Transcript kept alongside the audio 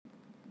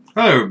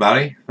Hello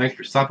everybody, thanks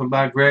for stopping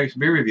by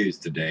Gregsbeerreviews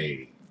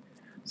today.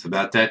 It's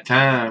about that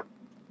time.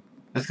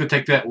 Let's go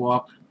take that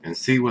walk and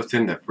see what's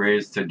in the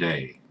fridge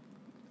today.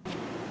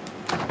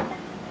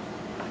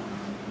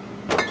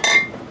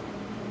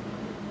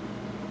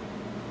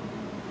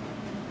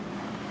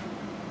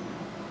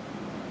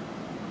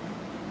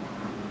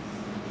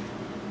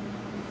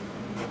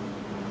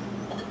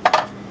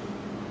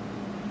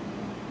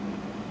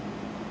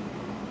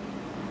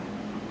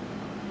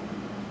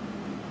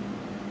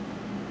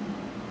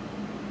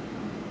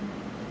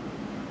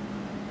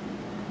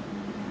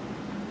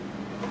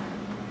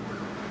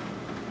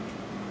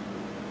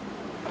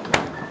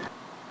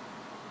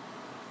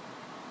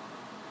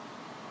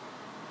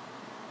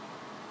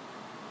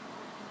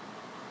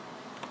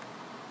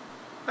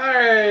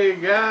 Hey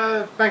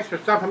guys, thanks for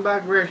stopping by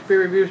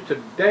Gregsbeerreviews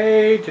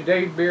today.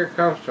 Today's beer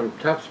comes from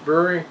Tupps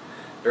Brewery.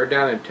 They're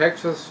down in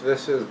Texas.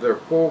 This is their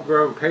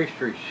full-grown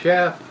pastry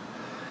chef.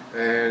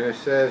 And it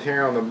says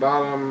here on the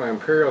bottom,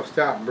 Imperial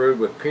Stout brewed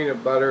with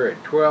peanut butter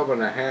at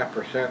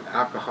 12.5%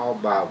 alcohol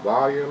by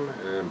volume.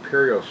 An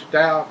Imperial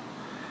Stout.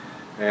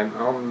 And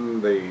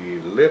on the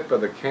lip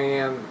of the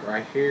can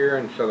right here,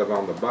 instead of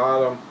on the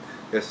bottom,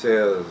 it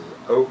says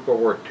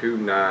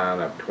 0429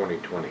 of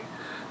 2020.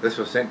 This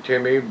was sent to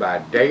me by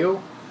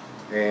Dale,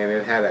 and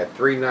it had a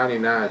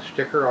 $3.99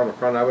 sticker on the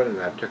front of it,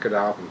 and I took it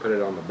off and put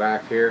it on the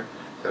back here.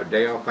 So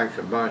Dale, thanks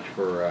a bunch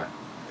for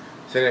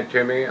sending it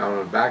to me. On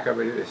the back of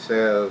it, it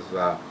says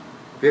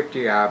 50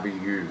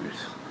 IBUs.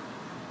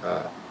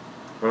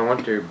 When I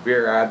went to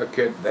Beer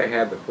Advocate, they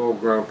had the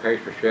full-grown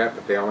pastry chef,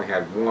 but they only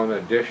had one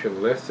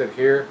edition listed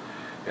here,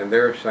 and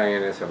they're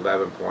saying it's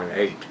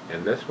 11.8,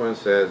 and this one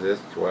says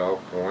it's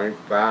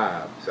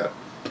 12.5. So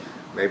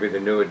maybe the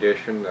new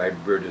edition, I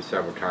brewed it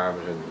several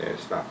times and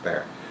it's not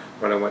there.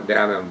 When I went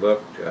down and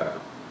looked,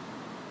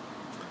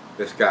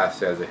 this guy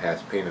says it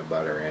has peanut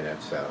butter in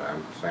it, so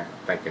I'm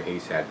thinking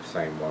he's had the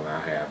same one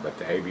I have, but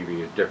the ABV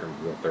is different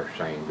from what they're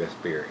saying this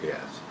beer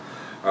is.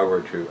 Over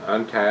to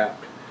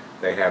Untapped,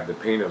 they have the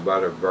peanut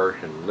butter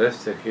version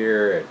listed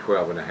here at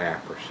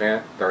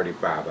 12.5%,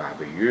 35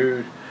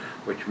 IBUs,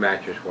 which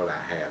matches what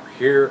I have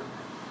here.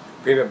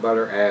 Peanut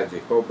butter adds a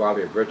full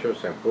body of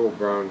richness and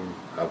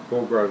a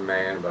full-grown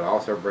man, but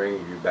also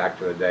brings you back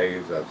to the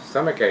days of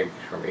stomach aches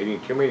from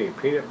eating too many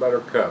peanut butter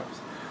cups.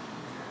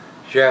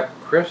 Chef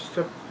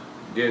Christoph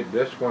did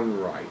this one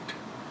right.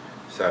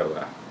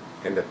 So,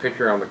 and the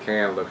picture on the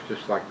can looks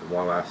just like the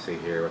one I see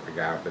here with the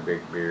guy with the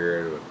big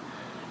beard with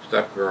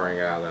stuff growing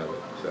out of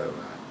it. So,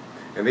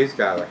 and these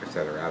guys, like I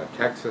said, are out of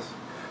Texas.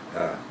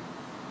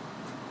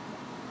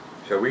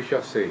 So we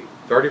shall see.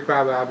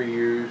 35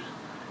 IBUs.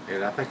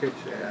 And I think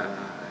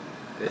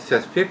it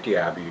says 50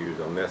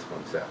 IBUs on this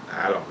one, so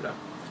I don't know.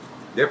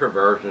 Different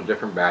versions,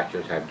 different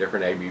batches have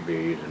different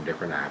ABVs and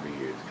different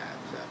IBUs, guys.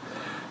 So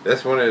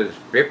this one is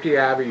 50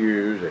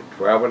 IBUs at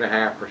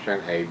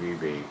 12.5%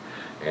 ABV,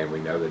 and we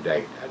know the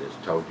date. I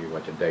just told you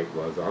what the date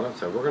was on it,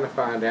 so we're going to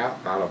find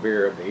out. Final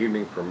beer of the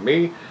evening from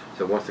me.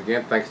 So once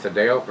again, thanks to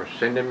Dale for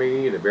sending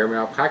me the beer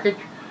mail package.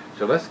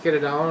 So let's get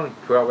it on.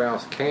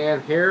 12-ounce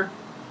can here,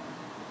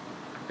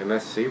 and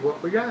let's see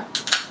what we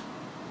got.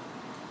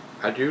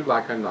 I do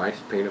like a nice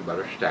peanut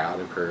butter stout,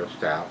 Imperial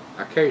Stout,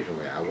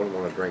 occasionally. I wouldn't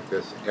want to drink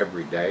this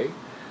every day,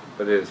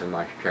 but it is a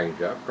nice change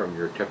up from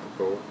your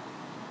typical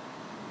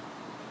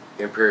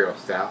Imperial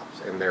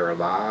Stouts. And there are a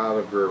lot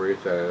of breweries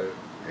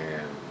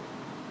and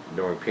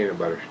doing peanut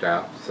butter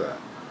stouts.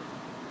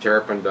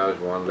 Terrapin does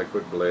one,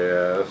 Liquid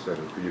Bliss,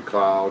 and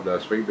Uclaw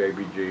does Sweet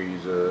Baby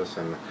Jesus,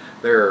 and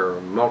there are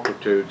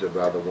multitudes of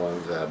other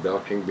ones.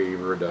 Belching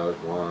Beaver does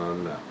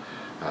one.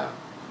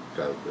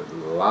 So a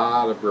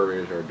lot of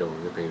breweries are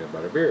doing the peanut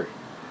butter beers.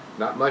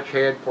 Not much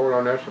head poured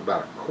on this,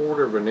 about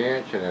 1/4 of an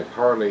inch, and it's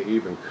hardly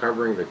even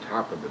covering the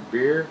top of the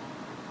beer.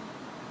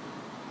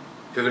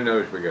 To the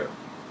nose we go.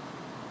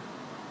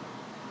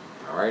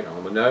 Alright,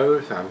 on the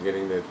nose, I'm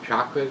getting the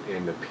chocolate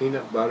and the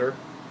peanut butter.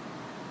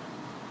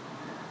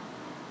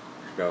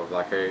 Smells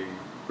like a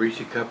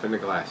greasy cup in the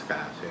glass,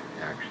 guys. It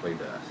actually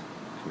does.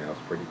 Smells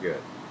pretty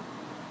good.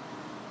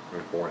 I'm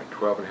going to pour it at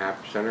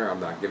 12.5%. I'm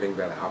not getting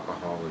that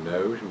alcohol in the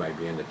nose,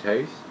 maybe in the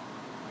taste.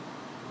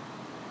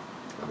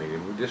 I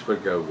mean, this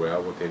would go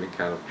well with any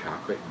kind of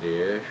chocolate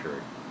dish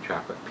or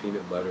chocolate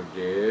peanut butter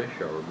dish,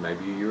 or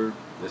maybe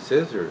the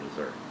Scissor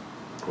dessert,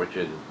 which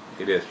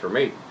it is for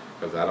me,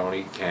 because I don't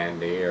eat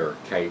candy or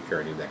cake or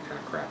any of that kind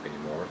of crap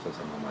anymore since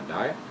I'm on my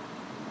diet.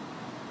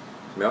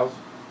 Smells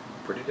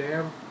pretty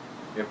damn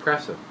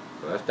impressive.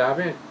 So let's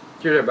dive in.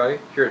 Cheers, everybody.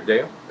 Cheers,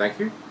 Dale. Thank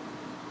you.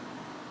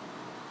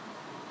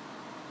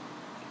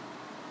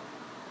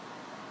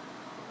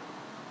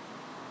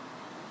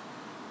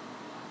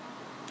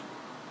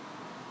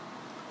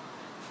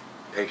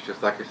 Tastes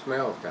just like it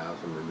smells, guys.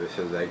 I mean, this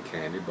is a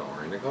candy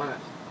bar in a glass.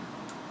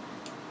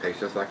 Tastes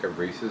just like a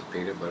Reese's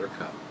peanut butter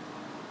cup.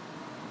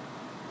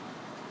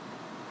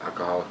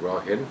 Alcohol is well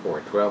hidden for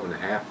a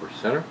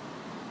 12.5%.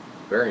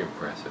 Very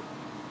impressive.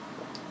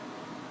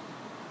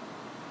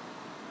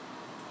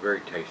 Very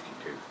tasty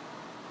too.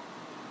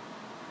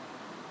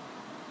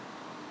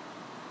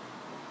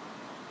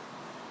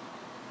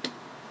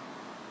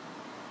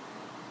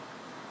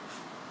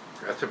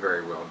 That's a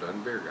very well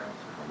done beer, guys.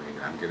 I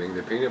mean, I'm getting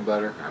the peanut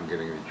butter, I'm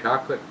getting the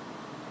chocolate,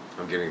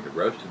 I'm getting the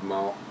roasted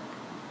malt.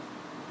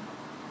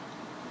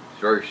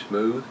 It's very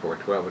smooth for a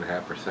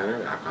 12.5%.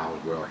 The alcohol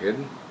is well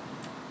hidden.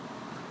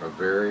 A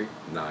very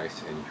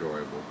nice,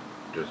 enjoyable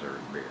dessert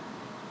beer.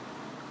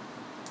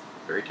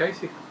 Very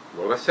tasty.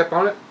 Well, let's sip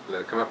on it,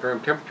 let it come up to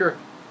room temperature,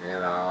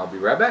 and I'll be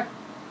right back.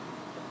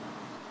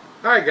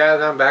 Alright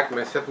guys, I'm back. I've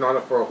been sipping on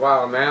it for a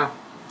while now.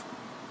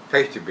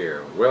 Tasty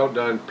beer. Well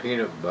done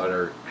peanut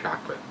butter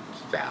chocolate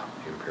stout.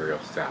 Imperial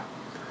Stout.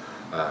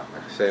 Like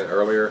I said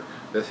earlier,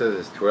 this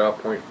is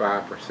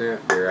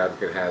 12.5%. Beer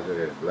Advocate has it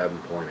at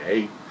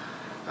 11.8.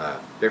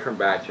 Different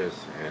batches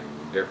and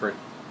different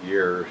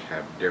years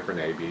have different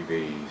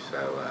ABVs,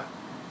 so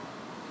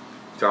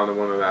it's the only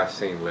one that I've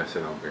seen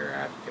listed on Beer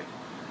Advocate.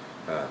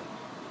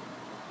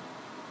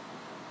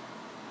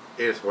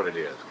 It is what it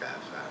is, guys.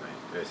 I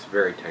mean, it's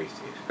very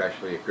tasty,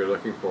 especially if you're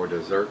looking for a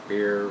dessert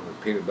beer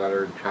with peanut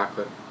butter and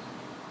chocolate.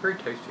 Very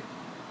tasty.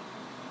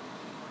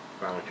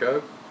 Final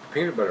chug.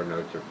 Peanut butter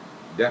notes are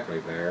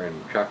definitely there,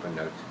 and chocolate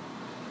notes.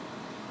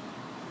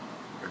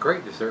 A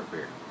great dessert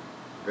beer.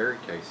 Very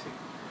tasty.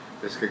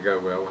 This could go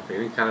well with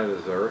any kind of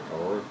dessert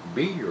or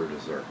be your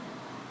dessert.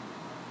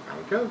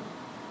 Final chug.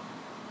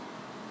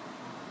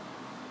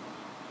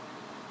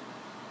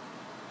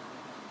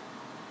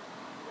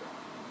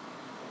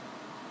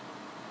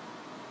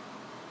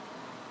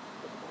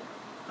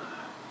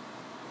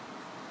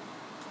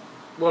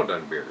 Well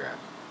done beer, guys.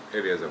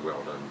 It is a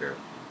well done beer.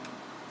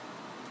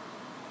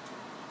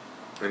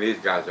 And these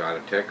guys are out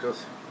of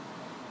Texas.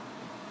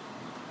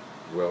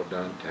 Well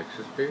done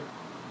Texas beer.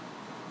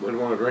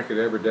 Wouldn't want to drink it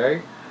every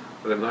day,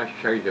 but a nice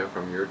change up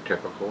from your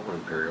typical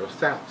Imperial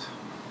Stouts.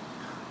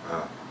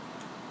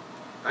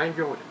 I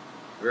enjoyed it.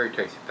 Very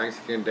tasty. Thanks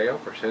again, Dale,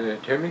 for sending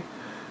it to me.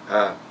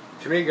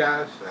 To me,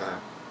 guys,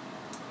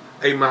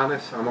 A-. I'm going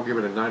to give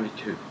it a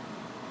 92.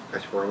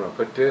 That's where I'm going to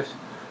put this.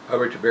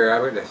 Over to Beer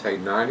Advocate, they say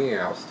 90,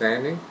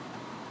 outstanding.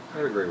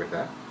 I'd agree with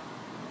that.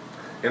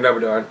 And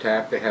over to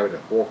Untappd, they have it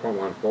at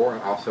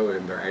 4.14, also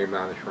in their A-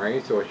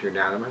 range, so it's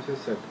unanimous.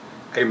 It's an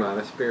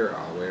A- beer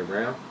all the way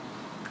around.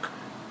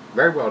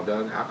 Very well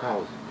done.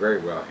 Alcohol is very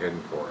well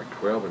hidden for a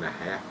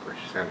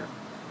 12.5%.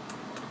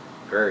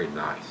 Very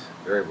nice.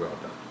 Very well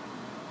done.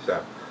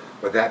 So,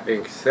 with that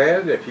being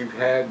said, if you've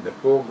had the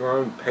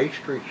full-grown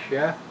pastry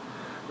chef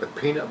with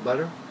peanut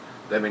butter,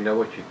 let me know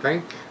what you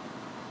think.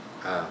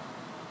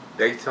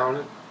 Dates on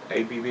it,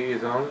 ABV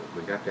is on it,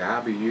 we got the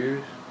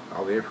IBUs,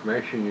 all the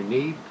information you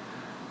need.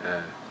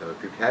 So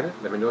if you've had it,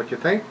 let me know what you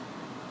think.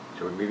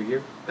 So we meet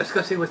again. Let's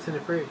go see what's in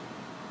the fridge.